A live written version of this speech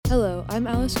Hello, I'm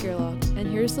Alice Gerlach,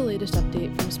 and here's the latest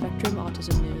update from Spectrum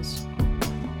Autism News.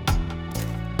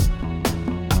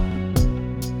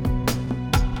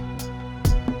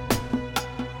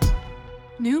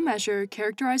 New measure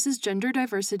characterizes gender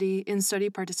diversity in study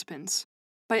participants,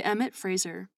 by Emmett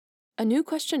Fraser. A new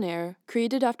questionnaire,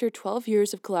 created after 12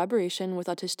 years of collaboration with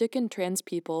autistic and trans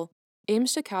people,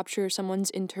 aims to capture someone's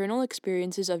internal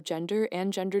experiences of gender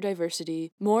and gender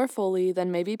diversity more fully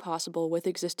than may be possible with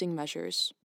existing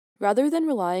measures. Rather than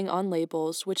relying on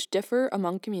labels which differ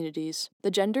among communities,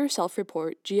 the Gender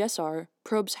Self-Report, GSR,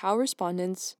 probes how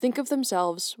respondents think of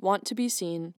themselves, want to be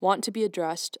seen, want to be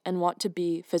addressed, and want to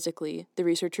be physically, the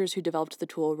researchers who developed the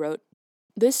tool wrote.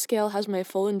 This scale has my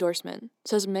full endorsement,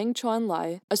 says Meng Chuan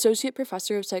Lai, Associate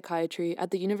Professor of Psychiatry at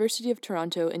the University of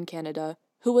Toronto in Canada,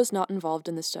 who was not involved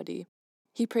in the study.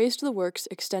 He praised the work's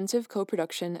extensive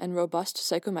co-production and robust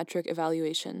psychometric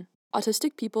evaluation.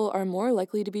 Autistic people are more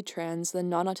likely to be trans than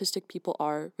non-autistic people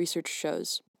are, research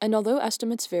shows. And although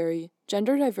estimates vary,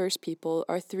 gender-diverse people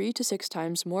are 3 to 6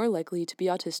 times more likely to be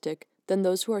autistic than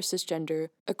those who are cisgender,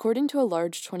 according to a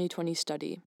large 2020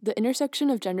 study. The intersection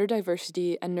of gender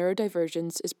diversity and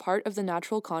neurodivergence is part of the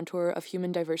natural contour of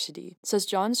human diversity, says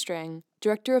John Strang,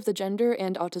 director of the Gender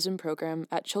and Autism Program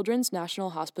at Children's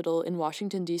National Hospital in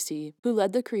Washington, D.C., who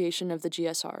led the creation of the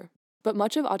GSR. But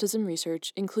much of autism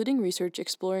research, including research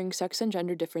exploring sex and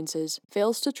gender differences,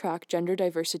 fails to track gender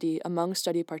diversity among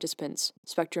study participants,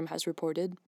 Spectrum has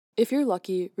reported. If you're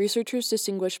lucky, researchers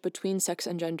distinguish between sex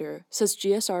and gender, says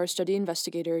GSR study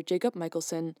investigator Jacob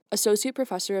Michelson, associate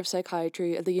professor of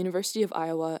psychiatry at the University of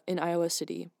Iowa in Iowa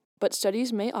City. But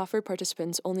studies may offer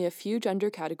participants only a few gender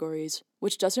categories,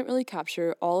 which doesn't really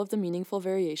capture all of the meaningful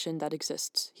variation that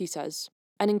exists, he says.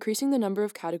 And increasing the number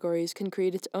of categories can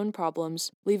create its own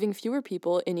problems, leaving fewer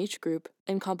people in each group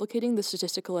and complicating the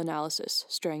statistical analysis,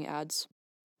 Strang adds.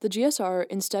 The GSR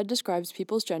instead describes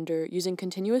people's gender using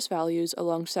continuous values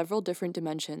along several different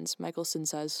dimensions, Michelson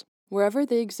says. Wherever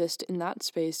they exist in that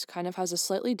space kind of has a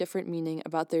slightly different meaning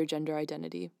about their gender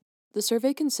identity. The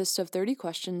survey consists of 30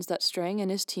 questions that Strang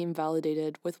and his team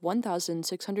validated with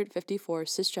 1,654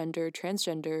 cisgender,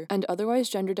 transgender, and otherwise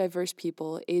gender-diverse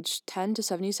people aged 10 to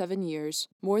 77 years,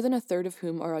 more than a third of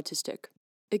whom are autistic.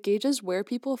 It gauges where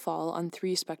people fall on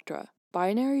 3 spectra: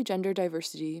 binary gender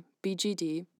diversity,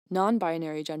 BGD,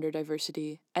 non-binary gender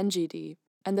diversity, NGD,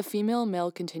 and the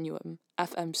female-male continuum,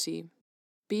 FMC.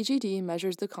 BGD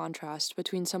measures the contrast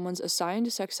between someone's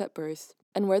assigned sex at birth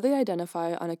and where they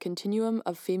identify on a continuum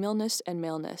of femaleness and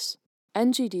maleness.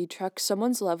 NGD tracks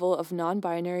someone's level of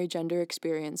non-binary gender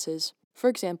experiences. For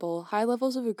example, high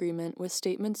levels of agreement with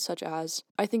statements such as,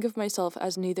 "I think of myself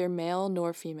as neither male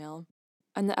nor female."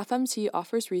 And the FMC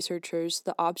offers researchers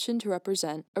the option to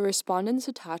represent a respondent's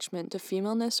attachment to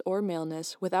femaleness or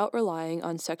maleness without relying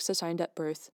on sex assigned at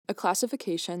birth, a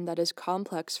classification that is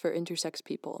complex for intersex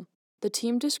people. The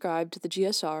team described the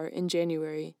GSR in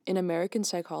January in American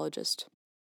Psychologist.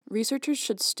 Researchers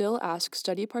should still ask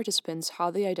study participants how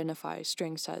they identify,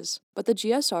 Strang says, but the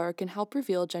GSR can help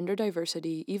reveal gender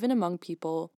diversity even among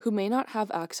people who may not have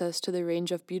access to the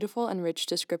range of beautiful and rich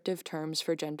descriptive terms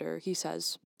for gender, he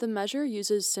says. The measure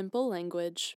uses simple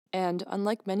language and,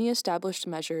 unlike many established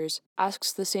measures,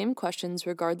 asks the same questions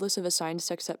regardless of assigned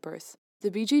sex at birth.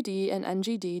 The BGD and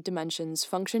NGD dimensions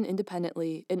function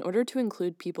independently in order to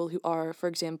include people who are, for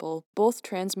example, both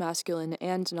transmasculine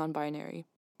and non-binary.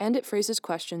 And it phrases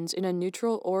questions in a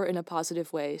neutral or in a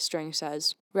positive way, Strang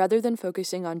says, rather than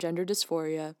focusing on gender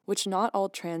dysphoria, which not all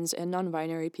trans and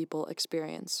non-binary people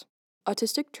experience.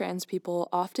 Autistic trans people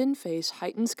often face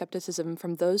heightened skepticism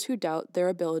from those who doubt their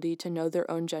ability to know their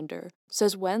own gender,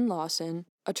 says Wen Lawson,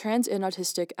 a trans and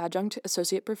autistic adjunct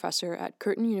associate professor at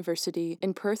Curtin University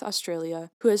in Perth, Australia,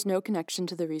 who has no connection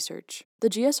to the research. The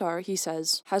GSR, he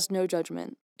says, has no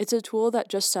judgment. It's a tool that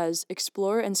just says,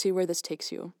 explore and see where this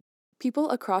takes you.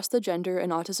 People across the gender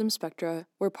and autism spectra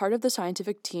were part of the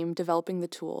scientific team developing the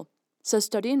tool, says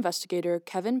study investigator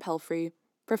Kevin Pelfrey,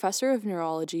 professor of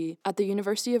neurology at the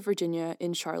University of Virginia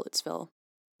in Charlottesville.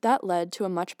 That led to a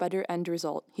much better end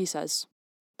result, he says.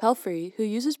 Pelfrey, who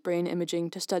uses brain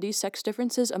imaging to study sex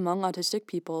differences among autistic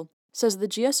people, says the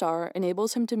GSR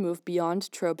enables him to move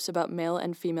beyond tropes about male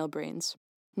and female brains.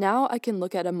 Now I can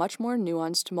look at a much more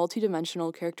nuanced,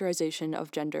 multidimensional characterization of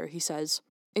gender, he says,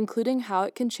 including how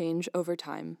it can change over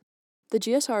time. The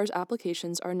GSR's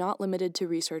applications are not limited to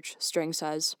research, Strang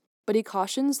says, but he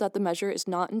cautions that the measure is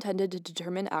not intended to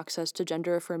determine access to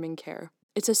gender-affirming care.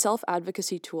 It's a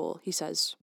self-advocacy tool, he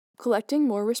says. Collecting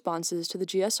more responses to the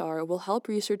GSR will help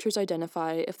researchers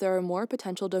identify if there are more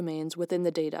potential domains within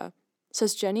the data,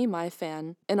 says Jenny Mai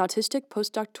Fan, an autistic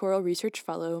postdoctoral research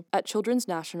fellow at Children's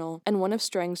National and one of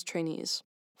Strang's trainees.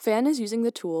 Fan is using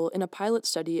the tool in a pilot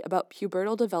study about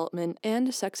pubertal development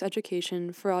and sex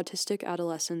education for autistic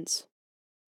adolescents.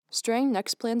 Strang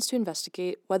next plans to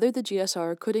investigate whether the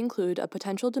GSR could include a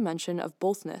potential dimension of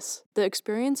bothness, the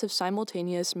experience of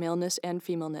simultaneous maleness and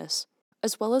femaleness,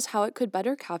 as well as how it could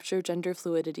better capture gender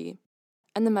fluidity.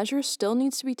 And the measure still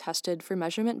needs to be tested for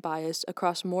measurement bias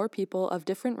across more people of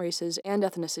different races and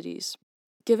ethnicities.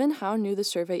 Given how new the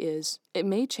survey is, it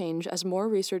may change as more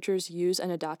researchers use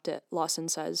and adapt it, Lawson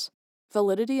says.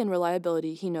 Validity and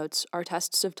reliability, he notes, are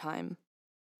tests of time.